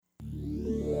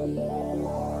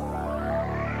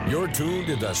You're tuned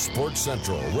into Sports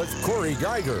Central with Cory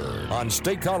Giger on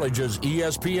State College's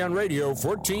ESPN Radio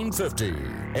 1450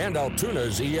 and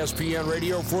Altoona's ESPN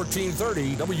Radio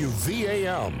 1430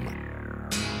 WVAM.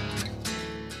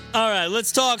 All right,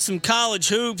 let's talk some college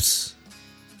hoops.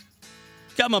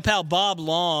 Got my pal Bob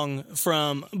Long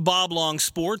from Bob Long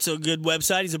Sports, a good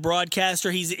website. He's a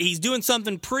broadcaster. He's doing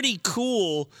something pretty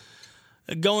cool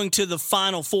going to the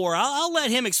Final Four. I'll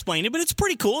let him explain it, but it's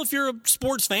pretty cool. If you're a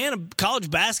sports fan, a college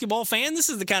basketball fan, this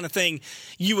is the kind of thing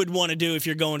you would want to do if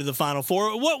you're going to the Final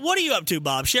Four. What are you up to,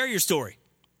 Bob? Share your story.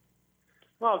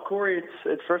 Well, Cory,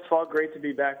 it's first of all great to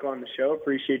be back on the show.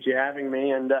 Appreciate you having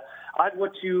me. And I'm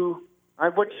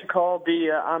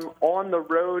on the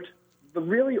road,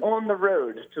 really on the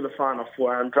road to the Final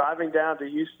Four. I'm driving down to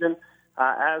Houston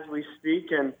as we speak,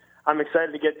 and I'm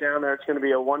excited to get down there. It's going to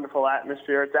be a wonderful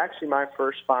atmosphere. It's actually my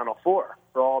first Final Four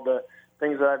for all the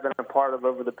things that I've been a part of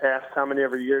over the past how many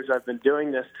ever years I've been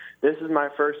doing this. This is my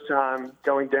first time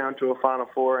going down to a Final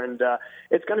Four, and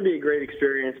it's going to be a great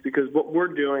experience because what we're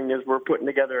doing is we're putting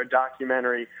together a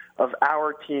documentary of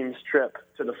our team's trip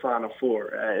to the Final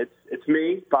Four. It's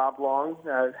me, Bob Long,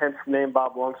 hence the name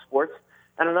Bob Long Sports,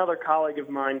 and another colleague of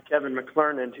mine, Kevin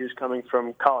McClernand, who's coming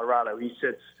from Colorado. He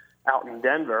sits out in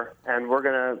Denver, and we're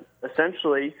going to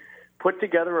essentially put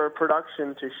together a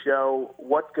production to show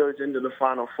what goes into the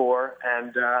Final Four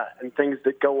and things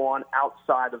that go on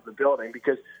outside of the building,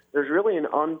 because there's really an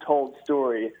untold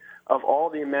story of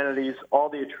all the amenities, all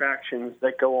the attractions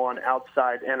that go on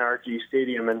outside NRG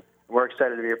Stadium, and we're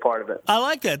excited to be a part of it. I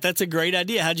like that. That's a great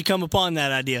idea. How'd you come upon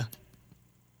that idea?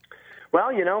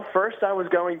 Well, first I was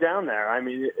going down there. I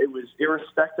mean, it was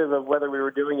irrespective of whether we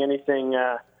were doing anything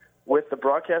with the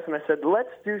broadcast, and I said,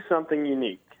 let's do something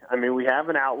unique. I mean, we have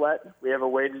an outlet, we have a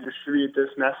way to distribute this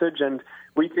message, and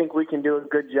we think we can do a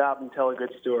good job and tell a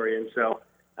good story. And so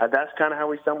that's kind of how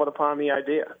we stumbled upon the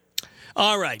idea.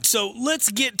 All right, so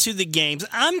let's get to the games.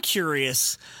 I'm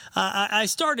curious. I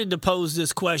started to pose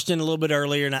this question a little bit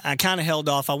earlier, and I kind of held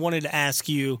off. I wanted to ask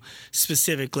you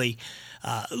specifically.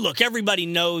 Look, everybody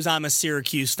knows I'm a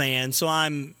Syracuse fan, so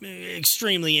I'm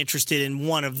extremely interested in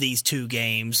one of these two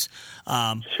games.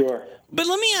 Sure. But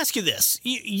let me ask you this.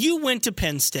 You went to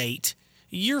Penn State.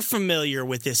 You're familiar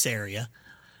with this area.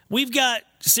 We've got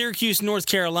Syracuse, North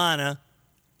Carolina.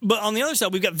 But on the other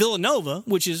side, we've got Villanova,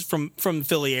 which is from the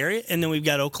Philly area, and then we've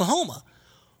got Oklahoma.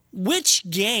 Which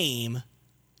game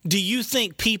do you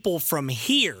think people from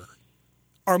here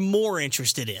are more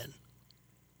interested in?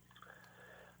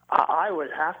 I would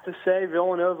have to say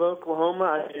Villanova, Oklahoma.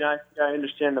 I mean, I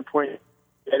understand the point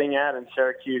you're getting at, and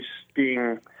Syracuse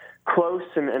being close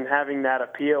and having that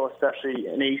appeal, especially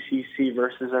an ACC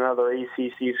versus another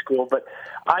ACC school. But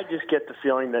I just get the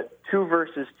feeling that 2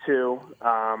 versus 2,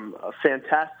 a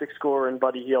fantastic scorer in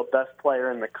Buddy Hield, best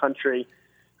player in the country,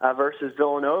 versus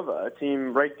Villanova, a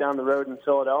team right down the road in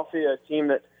Philadelphia, a team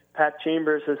that Pat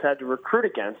Chambers has had to recruit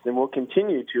against and will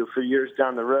continue to for years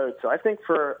down the road. So I think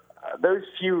for those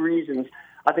few reasons,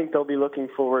 I think they'll be looking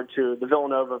forward to the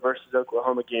Villanova versus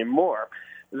Oklahoma game more.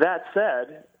 That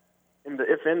said,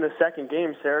 if in the second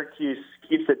game Syracuse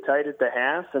keeps it tight at the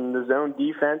half and the zone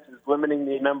defense is limiting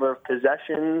the number of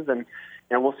possessions, and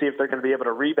we'll see if they're going to be able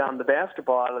to rebound the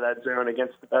basketball out of that zone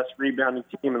against the best rebounding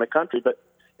team in the country. But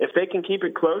if they can keep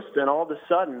it close, then all of a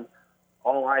sudden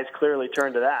all eyes clearly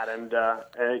turn to that, and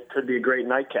it could be a great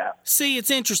nightcap. See, it's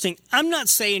interesting. I'm not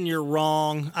saying you're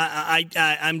wrong.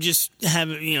 I'm just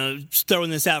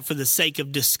throwing this out for the sake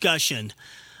of discussion.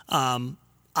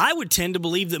 I would tend to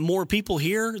believe that more people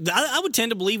here, I would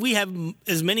tend to believe we have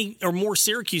as many or more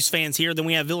Syracuse fans here than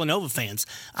we have Villanova fans.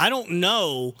 I don't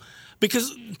know,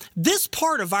 because this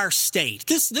part of our state,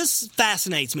 this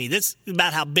fascinates me. This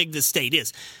about how big this state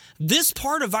is. This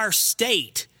part of our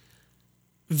state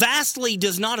vastly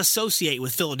does not associate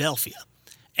with Philadelphia.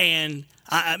 And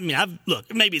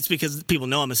look, maybe it's because people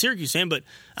know I'm a Syracuse fan, but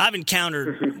I've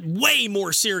encountered way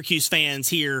more Syracuse fans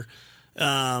here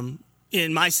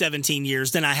in my 17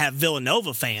 years than I have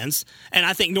Villanova fans. And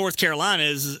I think North Carolina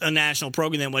is a national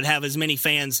program that would have as many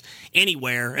fans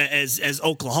anywhere as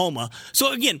Oklahoma.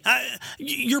 So again,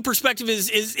 your perspective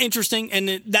is interesting,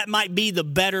 and that might be the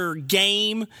better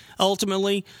game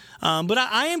ultimately. But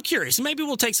I am curious. Maybe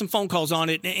we'll take some phone calls on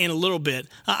it in a little bit.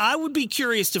 I would be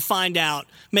curious to find out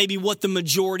maybe what the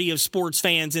majority of sports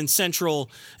fans in Central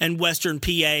and Western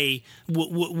PA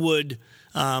would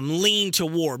lean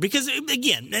toward. Because,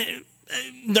 again,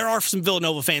 there are some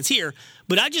Villanova fans here,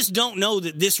 but I just don't know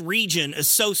that this region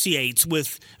associates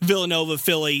with Villanova,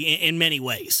 Philly in many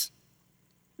ways.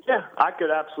 Yeah, I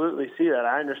could absolutely see that.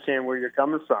 I understand where you're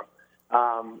coming from.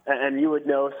 And you would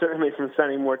know, certainly from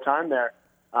spending more time there,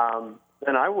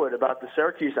 than I would about the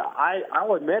Syracuse.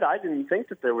 I'll admit I didn't think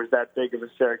that there was that big of a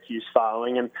Syracuse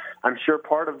following, and I'm sure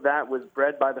part of that was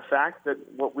bred by the fact that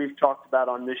what we've talked about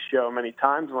on this show many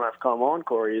times when I've come on,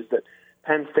 Corey, is that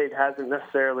Penn State hasn't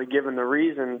necessarily given the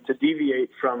reason to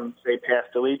deviate from, say, past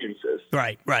allegiances.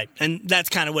 Right. And that's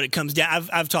kind of what it comes down.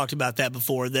 I've talked about that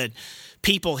before, that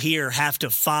people here have to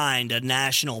find a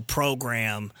national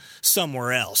program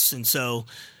somewhere else. And so,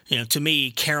 to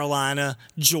me, Carolina,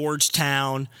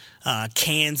 Georgetown,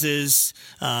 Kansas,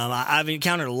 I've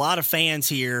encountered a lot of fans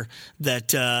here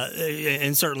that,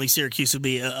 and certainly Syracuse would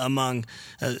be among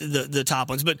the top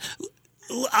ones. But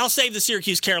I'll save the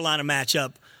Syracuse-Carolina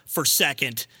matchup for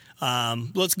second.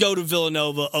 Let's go to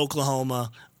Villanova,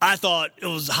 Oklahoma. I thought it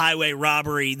was highway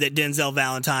robbery that Denzel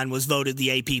Valentine was voted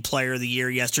the AP Player of the Year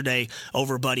yesterday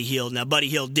over Buddy Hield. Now, Buddy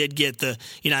Hield did get the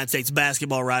United States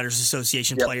Basketball Writers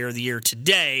Association Player of the Year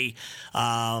today.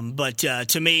 But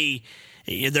to me,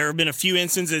 there have been a few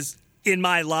instances in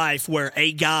my life where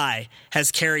a guy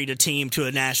has carried a team to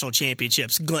a national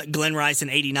championships. Glenn Rice in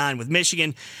 89 with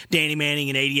Michigan, Danny Manning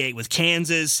in 88 with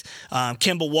Kansas,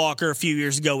 Kemba Walker a few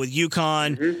years ago with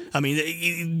UConn. Mm-hmm. I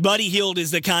mean, Buddy Hield is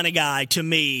the kind of guy, to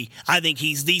me, I think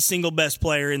he's the single best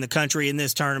player in the country in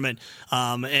this tournament.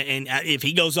 And if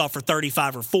he goes off for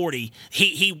 35 or 40,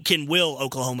 he can will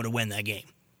Oklahoma to win that game.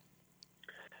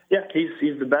 Yeah,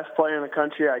 he's the best player in the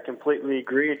country. I completely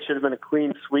agree. It should have been a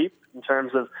clean sweep in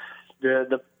terms of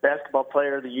the basketball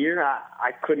player of the year.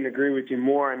 I couldn't agree with you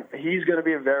more. And he's going to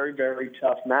be a very, very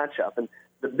tough matchup. And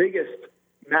the biggest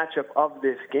matchup of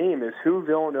this game is who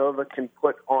Villanova can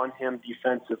put on him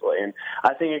defensively. And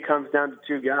I think it comes down to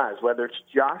two guys, whether it's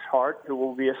Josh Hart, who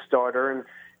will be a starter and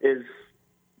is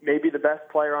maybe the best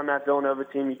player on that Villanova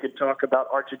team. You could talk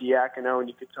about Arcidiacono and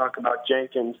you could talk about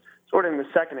Jenkins sort of in the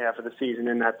second half of the season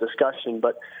in that discussion.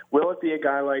 But will it be a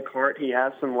guy like Hart? He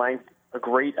has some length, a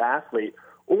great athlete.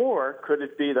 Or could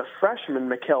it be the freshman,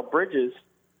 Mikal Bridges,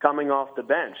 coming off the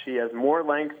bench? He has more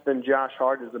length than Josh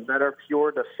Hart, is a better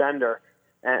pure defender,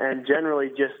 and generally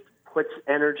just puts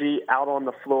energy out on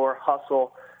the floor,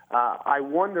 hustle. I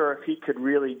wonder if he could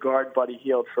really guard Buddy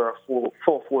Hield for a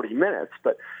full 40 minutes.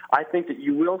 But I think that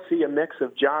you will see a mix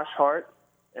of Josh Hart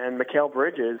and Mikal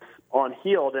Bridges on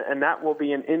Hield, and that will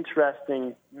be an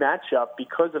interesting matchup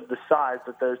because of the size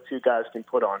that those two guys can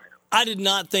put on him. I did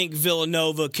not think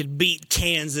Villanova could beat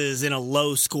Kansas in a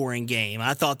low-scoring game.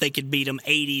 I thought they could beat them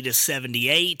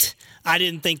 80-78. I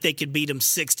didn't think they could beat them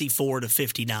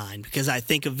 64-59 because I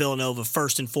think of Villanova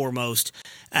first and foremost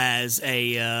as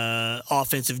a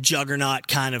offensive juggernaut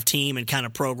kind of team and kind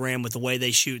of program with the way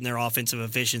they shoot and their offensive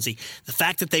efficiency. The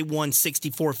fact that they won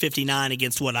 64-59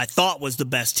 against what I thought was the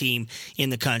best team in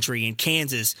the country in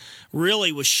Kansas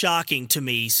really was shocking to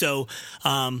me. So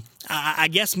I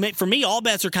guess for me, all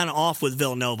bets are kind of off with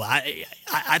Villanova.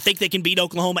 I think they can beat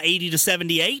Oklahoma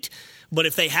 80-78. But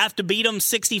if they have to beat them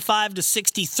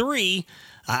 65-63,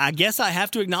 I guess I have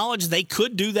to acknowledge they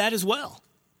could do that as well.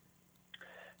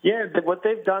 Yeah, what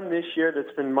they've done this year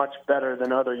that's been much better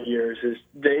than other years is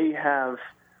they have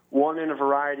won in a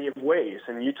variety of ways.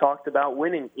 And you talked about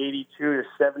winning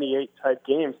 82-78 type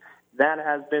games. That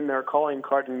has been their calling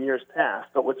card in years past.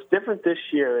 But what's different this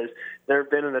year is they've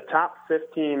been in the top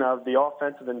 15 of the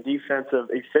offensive and defensive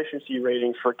efficiency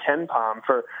ratings for KenPom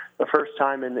for the first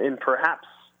time in perhaps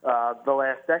the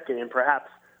last decade, and perhaps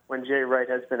when Jay Wright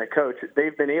has been a coach.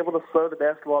 They've been able to slow the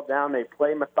basketball down. They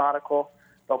play methodical.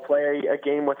 They'll play a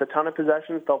game with a ton of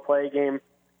possessions. They'll play a game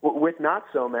with not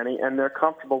so many, and they're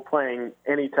comfortable playing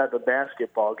any type of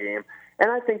basketball game.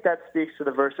 And I think that speaks to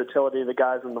the versatility of the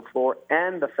guys on the floor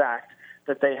and the fact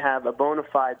that they have a bona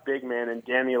fide big man in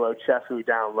Daniel Ochefu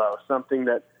down low, something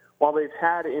that while they've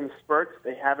had in spurts,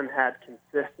 they haven't had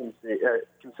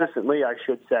consistently, I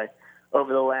should say,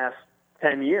 over the last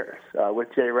 10 years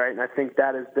with Jay Wright, and I think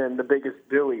that has been the biggest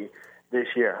buoy this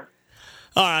year.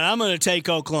 All right, I'm going to take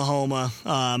Oklahoma.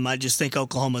 I just think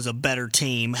Oklahoma's a better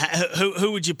team.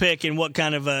 Who would you pick, and what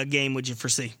kind of a game would you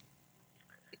foresee?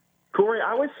 Corey,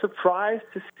 I was surprised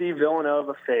to see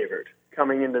Villanova favored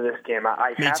coming into this game.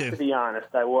 I have to be honest,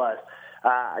 I was.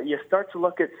 You start to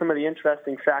look at some of the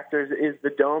interesting factors. Is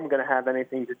the Dome going to have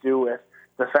anything to do with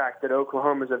the fact that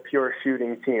Oklahoma is a pure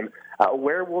shooting team?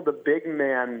 Where will the big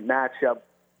man matchup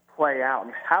play out,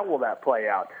 and how will that play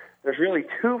out? There's really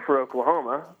two for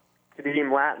Oklahoma,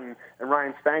 Kadeem Lattin and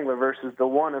Ryan Spangler versus the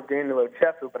one of Daniel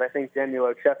Ochefu, but I think Daniel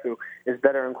Ochefu is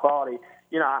better in quality.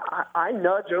 You know, I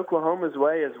nudge Oklahoma's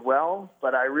way as well,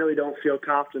 but I really don't feel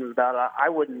confident about it. I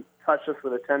wouldn't touch this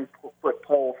with a 10-foot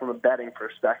pole from a betting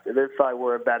perspective if I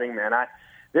were a betting man.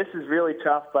 this is really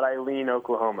tough, but I lean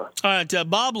Oklahoma. All right,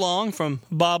 Bob Long from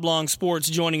Bob Long Sports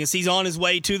joining us. He's on his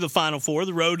way to the Final Four,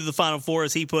 the road to the Final Four,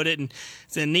 as he put it, and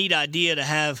it's a neat idea to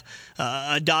have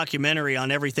a documentary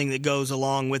on everything that goes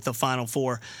along with the Final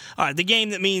Four. All right, the game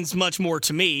that means much more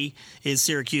to me is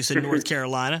Syracuse and North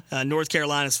Carolina. North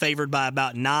Carolina is favored by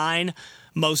about 9.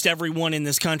 Most everyone in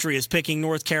this country is picking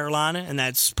North Carolina, and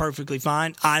that's perfectly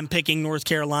fine. I'm picking North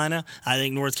Carolina. I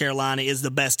think North Carolina is the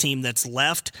best team that's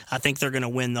left. I think they're going to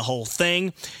win the whole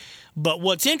thing. But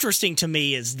what's interesting to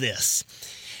me is this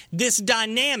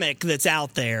dynamic that's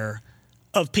out there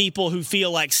of people who feel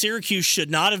like Syracuse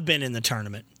should not have been in the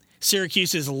tournament.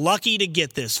 Syracuse is lucky to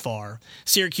get this far.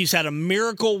 Syracuse had a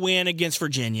miracle win against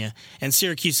Virginia, and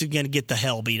Syracuse is going to get the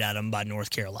hell beat out of them by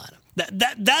North Carolina.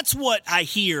 That's what I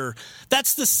hear.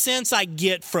 That's the sense I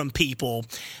get from people,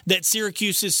 that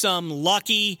Syracuse is some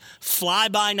lucky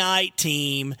fly-by-night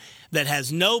team that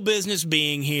has no business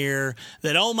being here,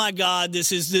 that, oh, my God,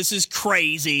 this is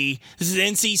crazy. This is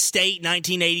NC State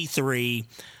 1983.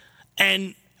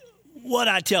 And what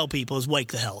I tell people is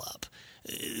wake the hell up.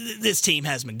 This team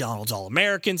has McDonald's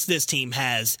All-Americans. This team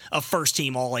has a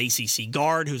first-team All-ACC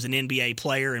guard who's an NBA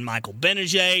player in Michael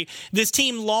Benajay. This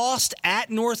team lost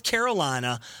at North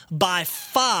Carolina by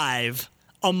 5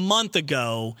 a month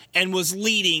ago and was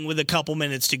leading with a couple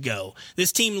minutes to go.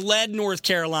 This team led North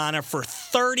Carolina for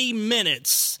 30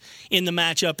 minutes in the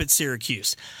matchup at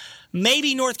Syracuse.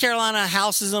 Maybe North Carolina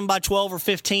houses them by 12 or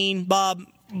 15, Bob,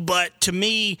 but to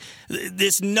me,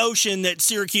 this notion that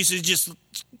Syracuse is just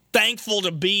thankful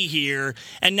to be here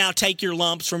and now take your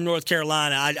lumps from North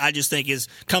Carolina, I just think is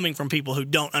coming from people who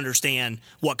don't understand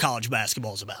what college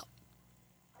basketball is about.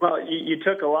 Well, you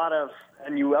took a lot of,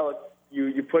 and you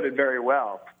put it very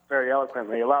well, very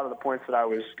eloquently, a lot of the points that I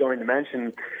was going to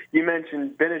mention. You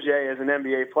mentioned Benajay as an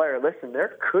NBA player. Listen,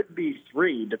 there could be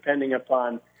 3, depending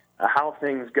upon how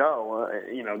things go,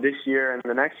 this year and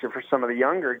the next year for some of the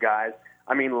younger guys.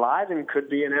 I mean, Leiden could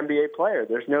be an NBA player.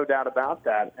 There's no doubt about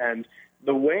that. And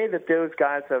the way that those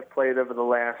guys have played over the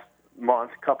last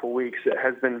month, couple weeks,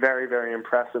 has been very, very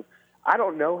impressive. I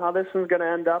don't know how this one's going to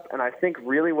end up, and I think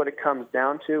really what it comes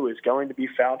down to is going to be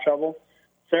foul trouble.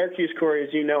 Syracuse, Corey,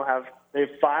 as you know, they have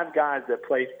 5 guys that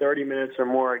play 30 minutes or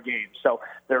more a game. So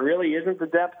there really isn't the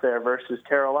depth there versus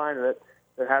Carolina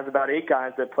that has about 8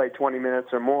 guys that play 20 minutes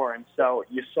or more. And so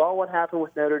you saw what happened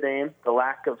with Notre Dame, the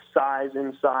lack of size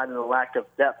inside and the lack of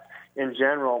depth in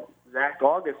general. Zach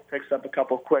August picks up a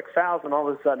couple of quick fouls, and all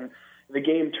of a sudden the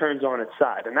game turns on its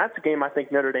side. And that's a game I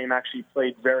think Notre Dame actually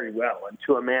played very well. And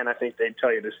to a man, I think they'd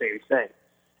tell you the same thing.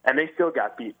 And they still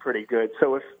got beat pretty good.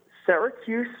 So if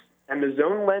Syracuse, and the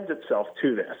zone lends itself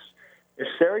to this, if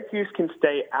Syracuse can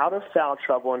stay out of foul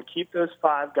trouble and keep those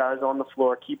 5 guys on the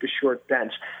floor, keep a short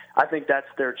bench, I think that's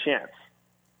their chance.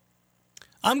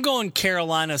 I'm going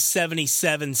Carolina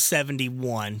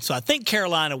 77-71. So I think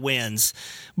Carolina wins.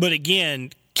 But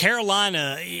again,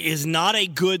 Carolina is not a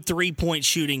good three-point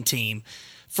shooting team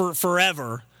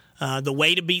forever. The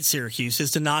way to beat Syracuse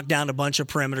is to knock down a bunch of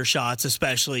perimeter shots,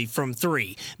 especially from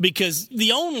 3. Because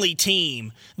the only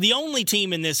team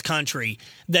in this country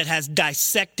that has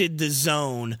dissected the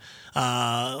zone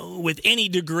with any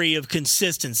degree of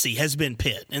consistency has been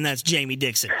Pitt, and that's Jamie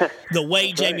Dixon. The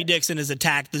way Jamie Dixon has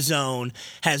attacked the zone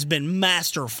has been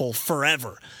masterful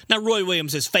forever. Now, Roy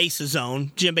Williams has faced the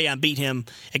zone. Jim Boeheim beat him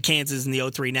at Kansas in the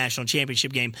 2003 national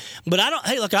championship game. But I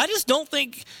don't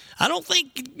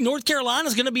think North Carolina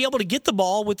is going to be able to get the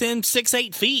ball within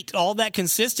 6-8 feet all that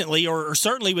consistently, or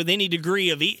certainly with any degree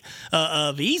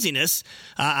of easiness.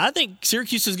 I think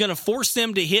Syracuse is going to force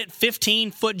them to hit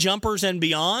 15-foot jumpers and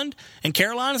beyond, and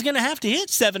Carolina's going to have to hit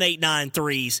 7, 8, 9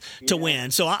 threes to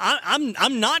win. So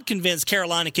I'm not convinced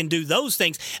Carolina can do those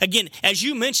things. Again, as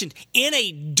you mentioned, in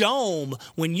a dome,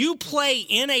 when you play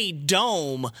in a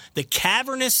dome, the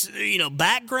cavernous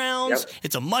backgrounds,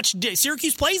 it's a much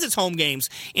Syracuse plays its home games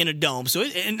in a dome. So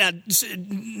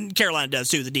Carolina does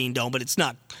too, the Dean Dome, but it's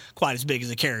not quite as big as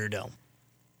the Carrier Dome.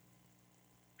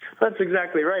 That's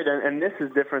exactly right, and this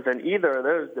is different than either of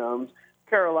those domes.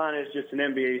 Carolina is just an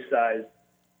NBA-sized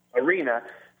arena.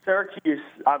 Syracuse,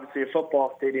 obviously a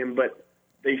football stadium, but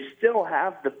they still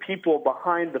have the people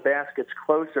behind the baskets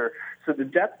closer, so the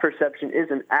depth perception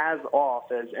isn't as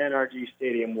off as NRG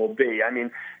Stadium will be. I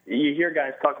mean, you hear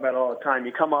guys talk about it all the time.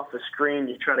 You come off the screen,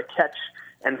 you try to catch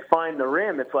and find the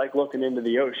rim. It's like looking into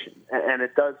the ocean, and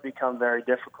it does become very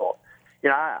difficult.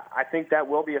 I think that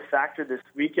will be a factor this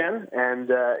weekend, and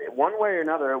one way or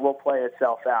another, it will play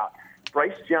itself out.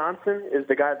 Bryce Johnson is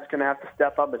the guy that's going to have to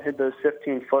step up and hit those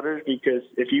 15-footers, because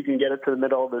if you can get it to the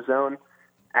middle of the zone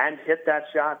and hit that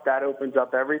shot, that opens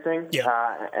up everything.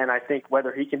 Yeah. And I think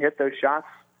whether he can hit those shots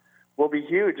will be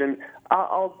huge. And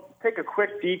I'll take a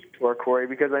quick detour, Corey,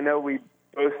 because I know we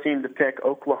both seem to pick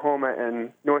Oklahoma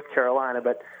and North Carolina.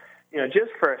 But,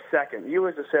 just for a second, you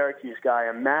as a Syracuse guy,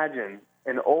 imagine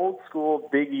an old-school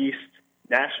Big East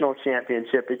national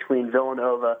championship between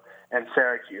Villanova and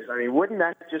Syracuse. I mean, wouldn't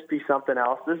that just be something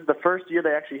else? This is the first year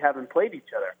they actually haven't played each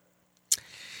other.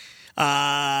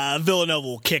 Villanova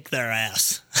will kick their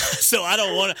ass. So I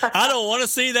don't want to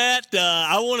see that.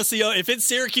 I want to see, if it's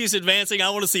Syracuse advancing, I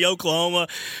want to see Oklahoma,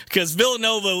 because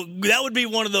Villanova, that would be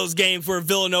one of those games where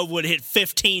Villanova would hit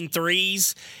 15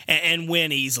 threes and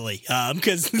win easily.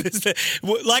 Because,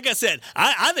 like I said,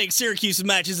 I think Syracuse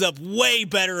matches up way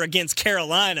better against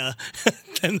Carolina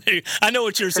than I know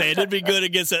what you're saying. It'd be good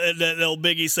against the old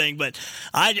Big East thing, but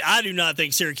I do not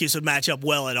think Syracuse would match up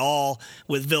well at all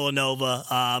with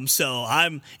Villanova. So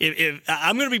I'm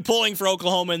going to be pulling for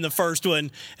Oklahoma in the first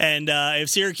one, and if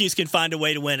Syracuse can find a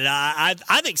way to win it, I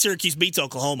think Syracuse beats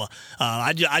Oklahoma.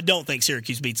 I don't think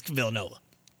Syracuse beats Villanova.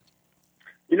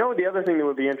 The other thing that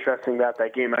would be interesting about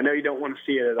that game, I know you don't want to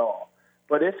see it at all,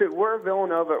 but if it were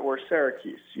Villanova or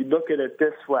Syracuse, you'd look at it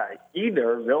this way.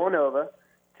 Either Villanova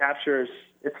captures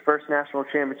its first national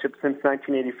championship since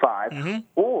 1985,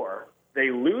 or they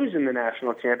lose in the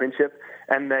national championship,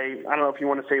 and I don't know if you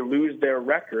want to say lose their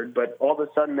record, but all of a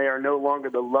sudden they are no longer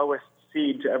the lowest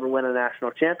seed to ever win a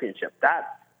national championship.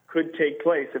 That could take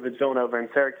place if it's Villanova and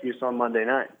Syracuse on Monday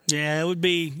night. Yeah, it'd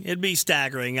be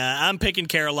staggering. I'm picking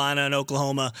Carolina and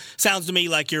Oklahoma. Sounds to me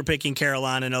like you're picking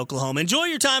Carolina and Oklahoma. Enjoy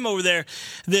your time over there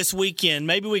this weekend.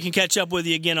 Maybe we can catch up with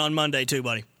you again on Monday too,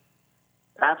 buddy.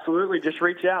 Absolutely. Just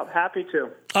reach out. Happy to.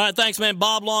 All right, thanks, man.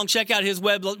 Bob Long, check out his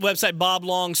website,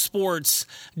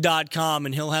 boblongsports.com,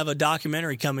 and he'll have a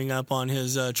documentary coming up on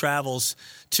his travels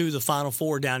to the Final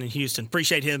Four down in Houston.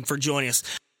 Appreciate him for joining us.